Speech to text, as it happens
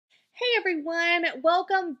Hey everyone,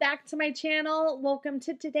 welcome back to my channel. Welcome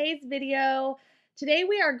to today's video. Today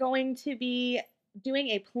we are going to be doing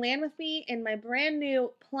a plan with me in my brand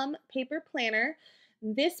new Plum paper planner.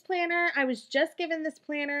 This planner, I was just given this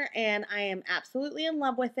planner and I am absolutely in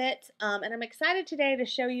love with it. And I'm excited today to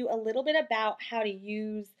show you a little bit about how to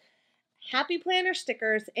use Happy Planner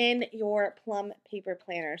stickers in your Plum paper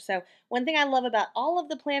planner. So one thing I love about all of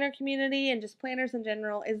the planner community and just planners in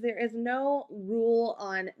general is there is no rule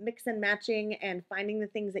on mix and matching and finding the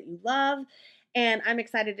things that you love. And I'm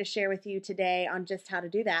excited to share with you today on just how to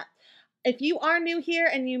do that. If you are new here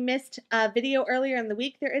and you missed a video earlier in the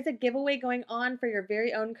week, there is a giveaway going on for your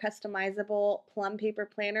very own customizable Plum paper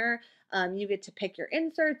planner. You get to pick your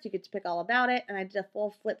inserts, you get to pick all about it, and I did a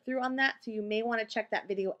full flip through on that, so you may want to check that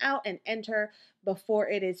video out and enter before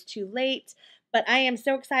it is too late. But I am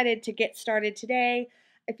so excited to get started today.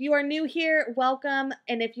 If you are new here, welcome,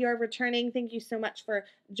 and if you are returning, thank you so much for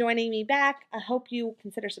joining me back. I hope you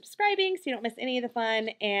consider subscribing so you don't miss any of the fun,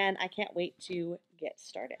 and I can't wait to get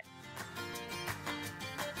started.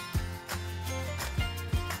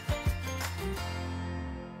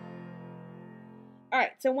 All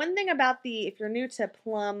right, so one thing about if you're new to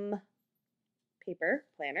Plum paper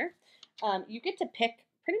planner, you get to pick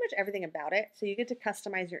pretty much everything about it. So you get to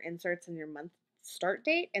customize your inserts and your month start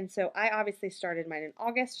date. And so I obviously started mine in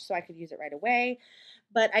August so I could use it right away.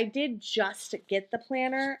 But I did just get the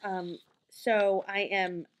planner. So I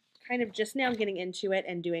am kind of just now getting into it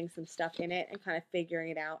and doing some stuff in it and kind of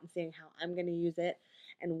figuring it out and seeing how I'm going to use it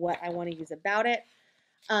and what I want to use about it.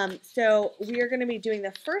 So we are going to be doing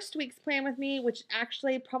the first week's plan with me, which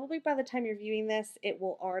actually probably by the time you're viewing this, it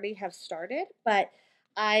will already have started, but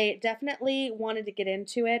I definitely wanted to get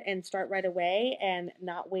into it and start right away and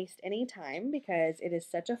not waste any time because it is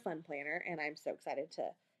such a fun planner and I'm so excited to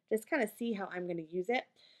just kind of see how I'm going to use it.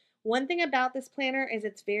 One thing about this planner is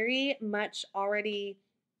it's very much already,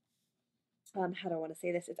 how do I want to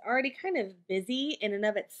say this? It's already kind of busy in and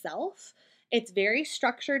of itself. It's very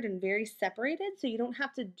structured and very separated, so you don't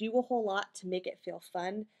have to do a whole lot to make it feel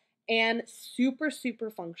fun and super,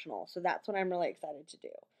 super functional. So that's what I'm really excited to do,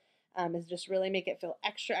 is just really make it feel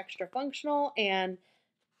extra, extra functional and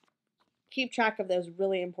keep track of those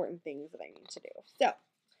really important things that I need to do. So,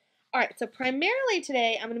 all right, so primarily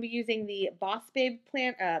today I'm going to be using the Boss Babe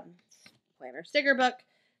planner sticker book,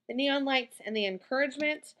 the neon lights, and the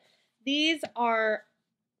encouragement. These are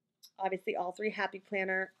obviously all three Happy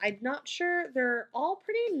Planner. I'm not sure, they're all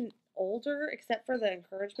pretty older except for the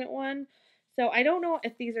encouragement one. So I don't know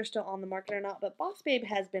if these are still on the market or not, but Boss Babe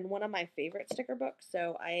has been one of my favorite sticker books,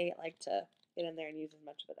 so I like to get in there and use as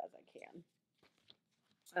much of it as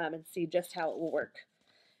I can, and see just how it will work.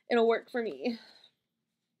 It'll work for me.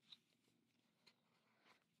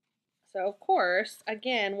 So of course,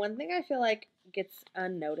 again, one thing I feel like gets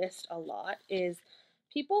unnoticed a lot is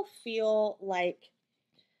people feel like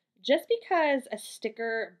just because a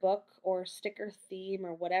sticker book or sticker theme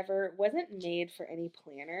or whatever wasn't made for any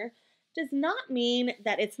planner does not mean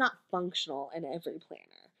that it's not functional in every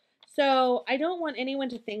planner. So I don't want anyone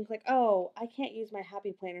to think like, oh, I can't use my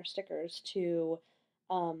Happy Planner stickers to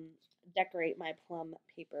decorate my Plum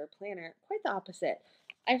paper planner. Quite the opposite.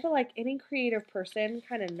 I feel like any creative person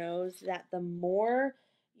kind of knows that the more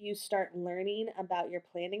you start learning about your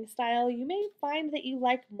planning style, you may find that you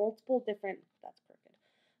like multiple different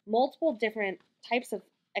types of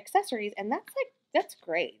accessories, and that's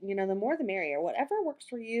great. You know, the more the merrier. Whatever works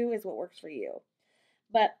for you is what works for you.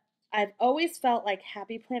 But I've always felt like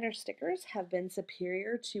Happy Planner stickers have been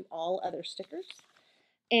superior to all other stickers,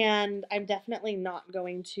 and I'm definitely not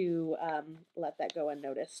going to let that go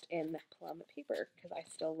unnoticed in Plum paper because I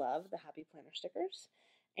still love the Happy Planner stickers,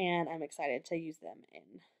 and I'm excited to use them in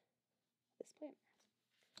this planner.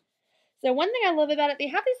 So one thing I love about it, they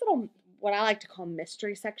have these little, what I like to call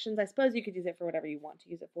mystery sections. I suppose you could use it for whatever you want to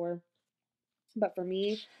use it for. But for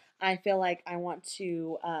me, I feel like I want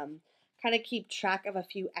to kind of keep track of a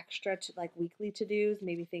few extra like weekly to-dos,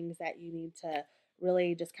 maybe things that you need to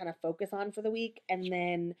really just kind of focus on for the week. And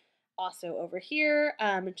then also over here,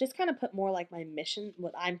 just kind of put more like my mission,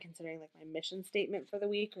 what I'm considering like my mission statement for the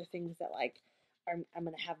week, or things that like I'm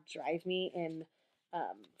going to have drive me in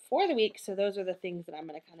for the week. So those are the things that I'm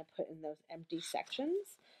going to kind of put in those empty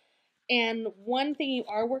sections. And one thing you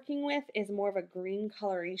are working with is more of a green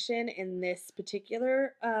coloration in this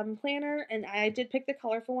particular planner. And I did pick the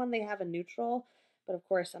colorful one. They have a neutral, but of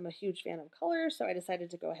course I'm a huge fan of colors, so I decided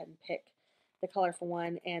to go ahead and pick the colorful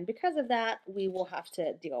one. And because of that, we will have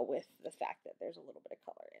to deal with the fact that there's a little bit of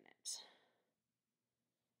color in it.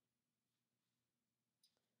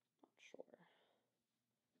 Not sure.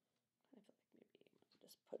 I feel like maybe I'll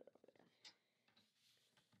just put it over there.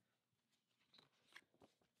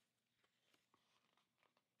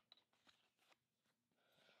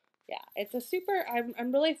 it's a super,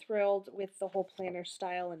 I'm really thrilled with the whole planner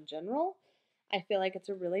style in general. I feel like it's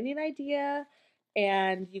a really neat idea,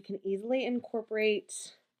 and you can easily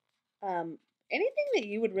incorporate um, anything that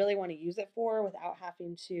you would really want to use it for without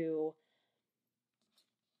having to.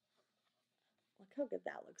 Look how good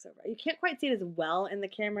that looks over. You can't quite see it as well in the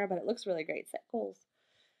camera, but it looks really great. Set goals.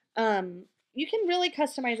 Um, you can really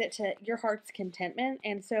customize it to your heart's contentment,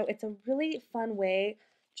 and so it's a really fun way,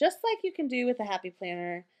 just like you can do with the Happy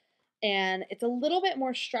Planner. And it's a little bit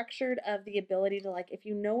more structured of the ability to, like, if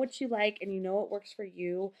you know what you like and you know what works for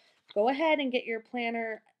you, go ahead and get your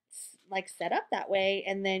planner like set up that way,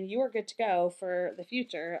 and then you are good to go for the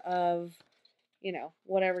future of,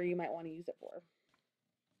 whatever you might want to use it for.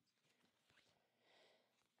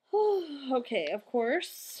 Okay, of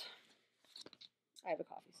course, I have a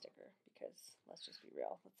coffee sticker because let's just be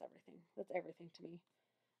real. That's everything. That's everything to me.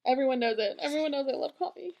 Everyone knows it. Everyone knows I love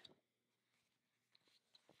coffee.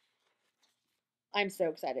 I'm so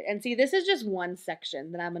excited. And see, this is just one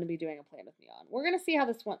section that I'm going to be doing a plan with me on. We're going to see how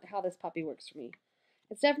this puppy works for me.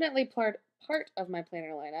 It's definitely part of my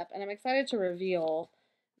planner lineup, and I'm excited to reveal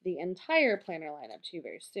the entire planner lineup to you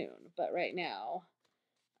very soon. But right now,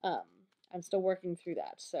 um, I'm still working through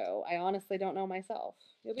that, so I honestly don't know myself.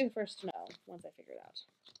 You'll be the first to know once I figure it out.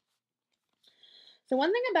 So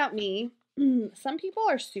one thing about me, some people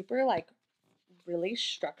are super like really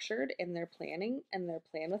structured in their planning and their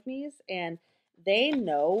plan with me's, and they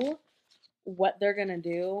know what they're gonna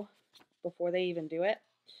do before they even do it.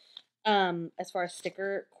 As far as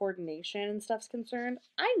sticker coordination and stuff's concerned,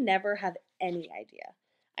 I never have any idea.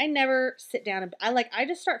 I never sit down and I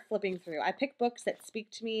just start flipping through. I pick books that speak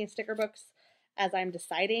to me, sticker books, as I'm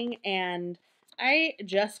deciding, and I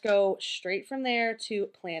just go straight from there to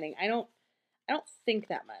planning. I don't think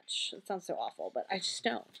that much. It sounds so awful, but I just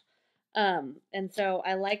don't. And so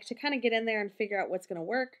I like to kind of get in there and figure out what's going to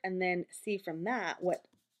work, and then see from that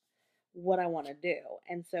what I want to do.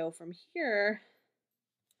 And so from here,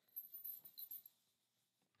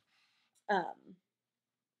 um,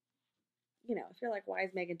 if you're like, why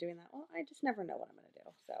is Megan doing that? Well, I just never know what I'm going to do.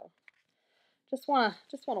 So just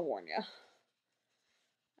wanna warn you.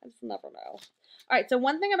 I just never know. All right. So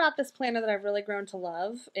one thing about this planner that I've really grown to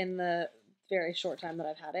love in the very short time that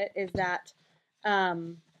I've had it is that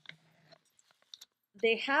um,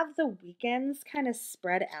 they have the weekends kind of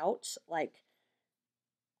spread out like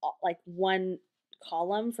one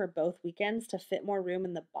column for both weekends to fit more room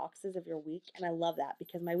in the boxes of your week. And I love that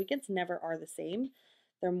because my weekends never are the same.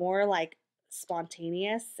 They're more like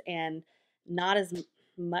spontaneous, and not as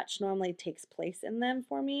much normally takes place in them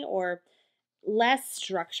for me, or less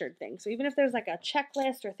structured things. So even if there's like a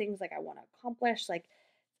checklist or things like I want to accomplish, like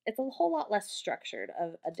it's a whole lot less structured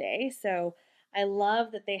of a day. So I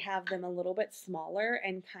love that they have them a little bit smaller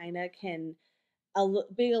and kind of can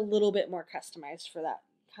be a little bit more customized for that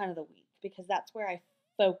kind of the week, because that's where I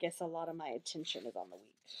focus a lot of my attention is on the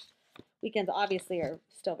week. Weekends obviously are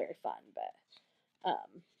still very fun, but I'm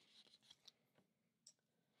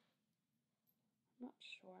not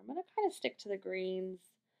sure. I'm gonna kind of stick to the greens,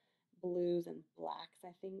 blues, and blacks,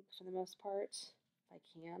 I think, for the most part, if I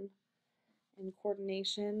can, in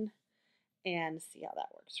coordination, and see how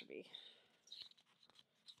that works for me.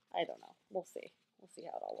 I don't know. We'll see. We'll see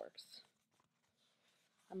how it all works.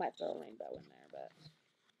 I might throw a rainbow in there, but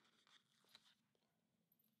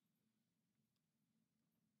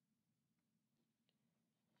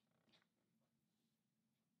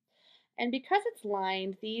and because it's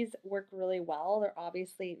lined, these work really well. They're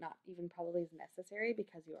obviously not even probably as necessary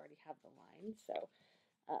because you already have the lines, so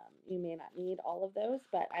you may not need all of those,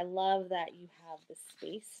 but I love that you have the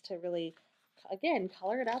space to really, again,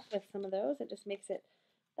 color it up with some of those. It just makes it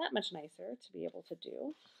that much nicer to be able to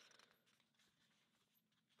do.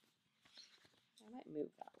 I might move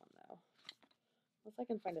that one though. Unless I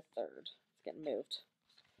can find a third. It's getting moved.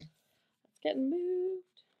 It's getting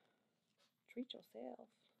moved. Treat yourself.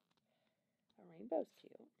 A rainbow's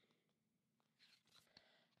cute.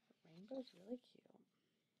 A rainbow's really cute.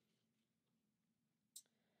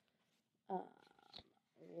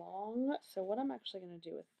 Long. So what I'm actually going to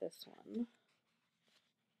do with this one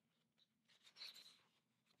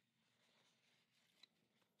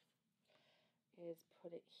is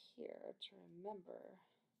put it here to remember.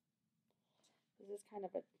 This is kind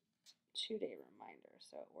of a 2-day reminder,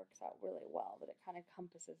 so it works out really well that it kind of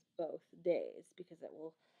encompasses both days because it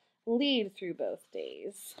will lead through both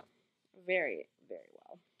days very, very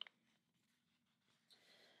well.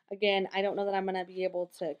 Again, I don't know that I'm going to be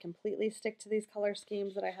able to completely stick to these color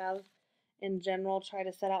schemes that I have in general, try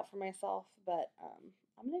to set out for myself, but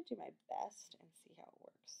I'm going to do my best and see how it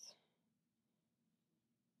works.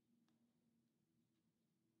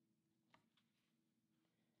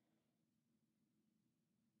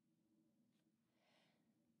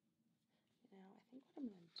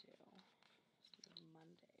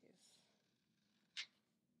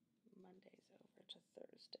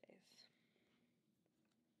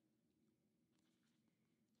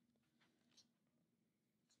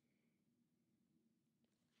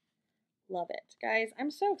 Love it. Guys, I'm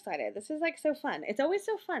so excited. This is like so fun. It's always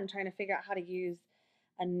so fun trying to figure out how to use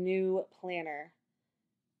a new planner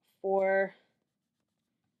for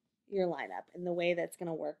your lineup in the way that's going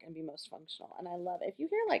to work and be most functional. And I love it. If you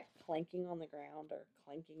hear like clanking on the ground or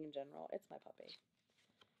clanking in general, it's my puppy.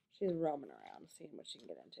 She's roaming around, seeing what she can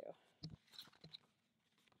get into.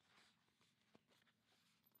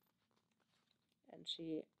 And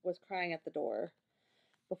she was crying at the door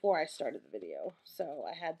before I started the video, so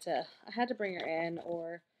I had to bring her in,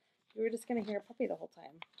 or we were just gonna hear a puppy the whole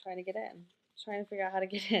time trying to get in, trying to figure out how to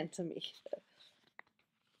get into me.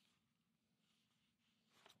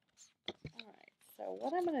 All right, so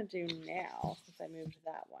what I'm gonna do now, since I moved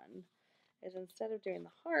that one, is instead of doing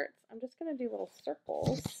the hearts, I'm just gonna do little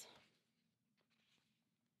circles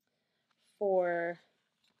for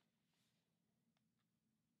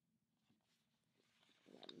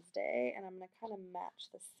Wednesday, and I'm gonna kind of match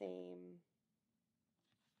the same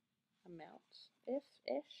amount,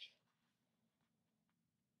 if-ish.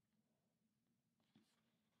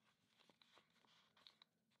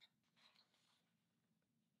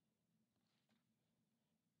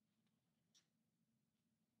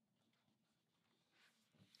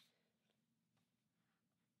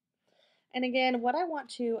 And again, what I want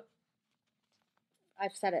to,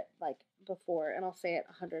 I've said it like before, and I'll say it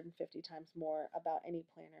 150 times more about any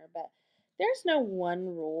planner, but there's no one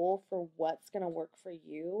rule for what's going to work for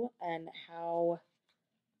you and how,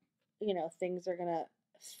 things are going to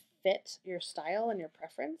fit your style and your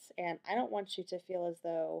preference. And I don't want you to feel as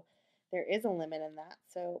though there is a limit in that.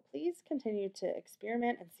 So please continue to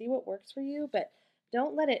experiment and see what works for you, but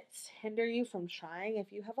don't let it hinder you from trying.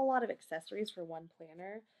 If you have a lot of accessories for one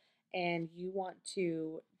planner and you want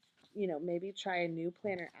to, maybe try a new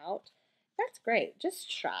planner out, that's great. Just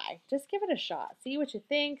try. Just give it a shot. See what you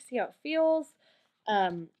think, see how it feels.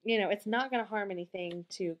 It's not going to harm anything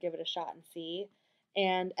to give it a shot and see.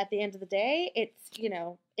 And at the end of the day,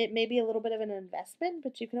 it may be a little bit of an investment,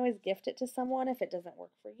 but you can always gift it to someone if it doesn't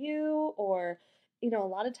work for you, or, a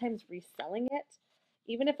lot of times reselling it.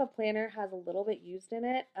 Even if a planner has a little bit used in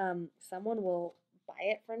it, someone will buy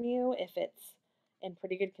it from you if it's in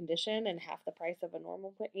pretty good condition and half the price of a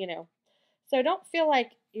normal. So don't feel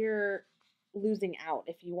like you're losing out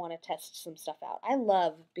if you want to test some stuff out. I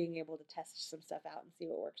love being able to test some stuff out and see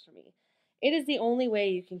what works for me. It is the only way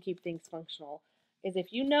you can keep things functional is if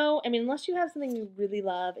unless you have something you really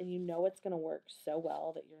love and you know it's going to work so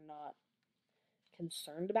well that you're not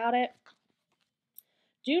concerned about it,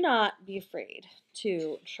 do not be afraid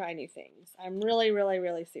to try new things. I'm really, really,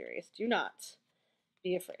 really serious. Do not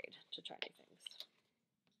be afraid to try new things.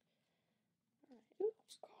 Oh,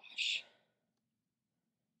 gosh.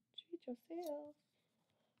 Treat yourself.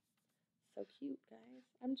 So cute, guys.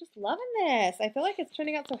 I'm just loving this. I feel like it's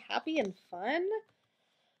turning out so happy and fun.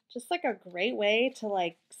 Just like a great way to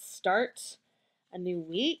like start a new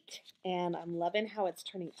week, and I'm loving how it's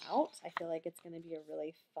turning out. I feel like it's going to be a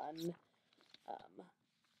really fun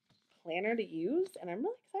planner to use, and I'm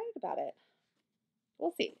really excited about it.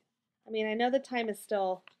 We'll see. I mean, I know the time is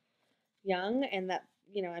still young, and that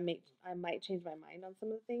I might change my mind on some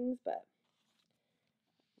of the things, but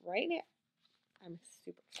right now I'm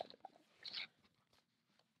super excited about it.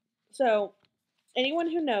 So anyone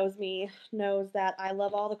who knows me knows that I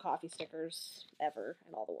love all the coffee stickers ever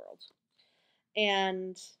in all the world.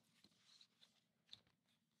 And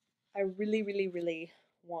I really, really, really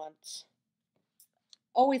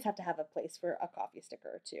always have to have a place for a coffee sticker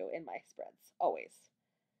or two in my spreads. Always.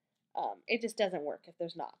 It just doesn't work if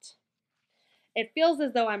there's not. It feels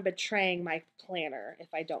as though I'm betraying my planner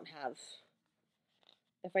if I don't have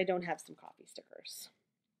some coffee stickers.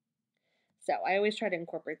 So I always try to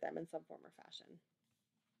incorporate them in some form or fashion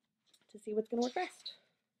to see what's going to work best.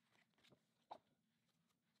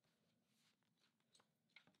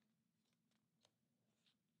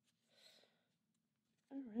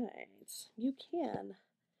 All right, you can.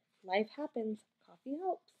 Life happens. Coffee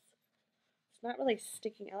helps. It's not really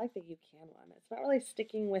sticking. I like the you can one. It's not really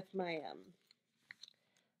sticking with my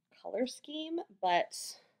color scheme, but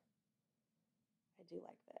I do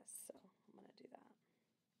like this, so I'm going to do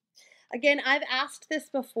that. Again, I've asked this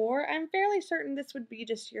before. I'm fairly certain this would be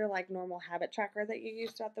just your like normal habit tracker that you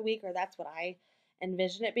use throughout the week, or that's what I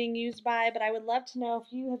envision it being used by, but I would love to know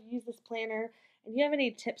if you have used this planner and you have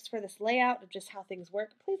any tips for this layout of just how things work.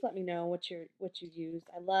 Please let me know what you use.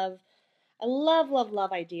 I love, love,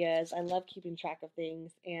 love ideas. I love keeping track of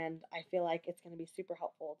things, and I feel like it's going to be super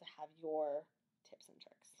helpful to have your tips and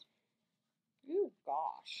tricks. Ooh,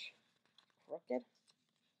 gosh. Crooked.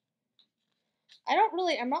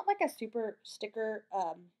 I'm not like a super sticker,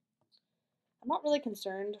 I'm not really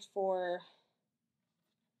concerned for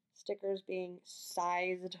stickers being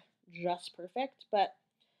sized just perfect, but,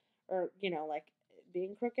 or, you know, like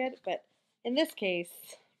being crooked. But in this case,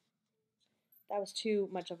 that was too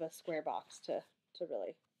much of a square box to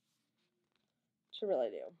really, to really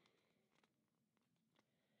do.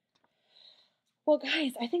 Well,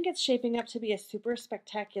 guys, I think it's shaping up to be a super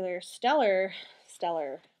spectacular, stellar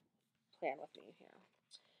plan with me here.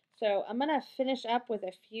 So I'm gonna finish up with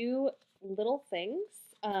a few little things.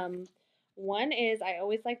 One is I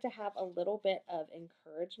always like to have a little bit of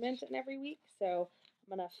encouragement in every week. So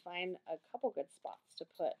I'm gonna find a couple good spots to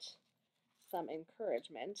put some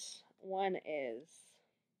encouragement. One is,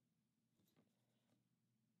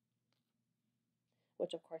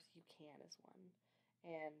 which of course you can is one,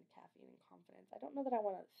 and caffeine and confidence. I don't know that I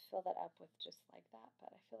want to fill that up with just like that, but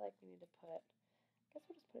I feel like we need to put, I guess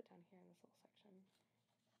we'll just put it down here in this little section.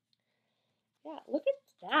 Yeah, look at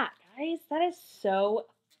that, guys. That is so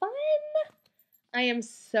fun. I am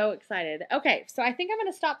so excited. Okay, so I think I'm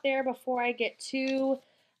going to stop there before I get too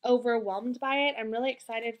overwhelmed by it. I'm really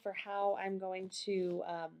excited for how I'm going to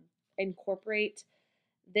incorporate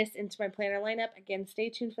this into my planner lineup. Again, stay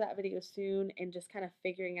tuned for that video soon and just kind of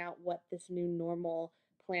figuring out what this new normal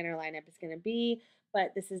planner lineup is going to be.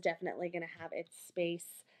 But this is definitely going to have its space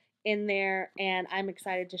in there, and I'm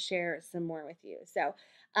excited to share some more with you. So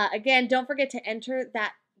again, don't forget to enter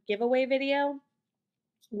that giveaway video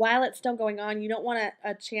while it's still going on. You don't want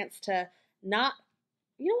a chance to not,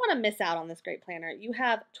 you don't want to miss out on this great planner. You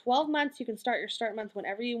have 12 months. You can start your start month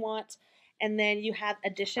whenever you want. And then you have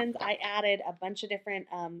additions. I added a bunch of different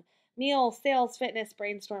meals, sales, fitness,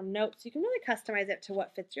 brainstorm notes. You can really customize it to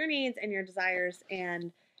what fits your needs and your desires.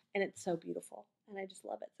 And it's so beautiful. And I just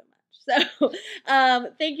love it so much.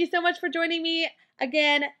 So thank you so much for joining me.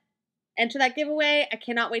 Again, enter that giveaway. I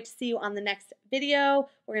cannot wait to see you on the next video.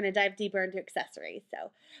 We're going to dive deeper into accessories. So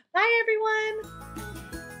bye, everyone.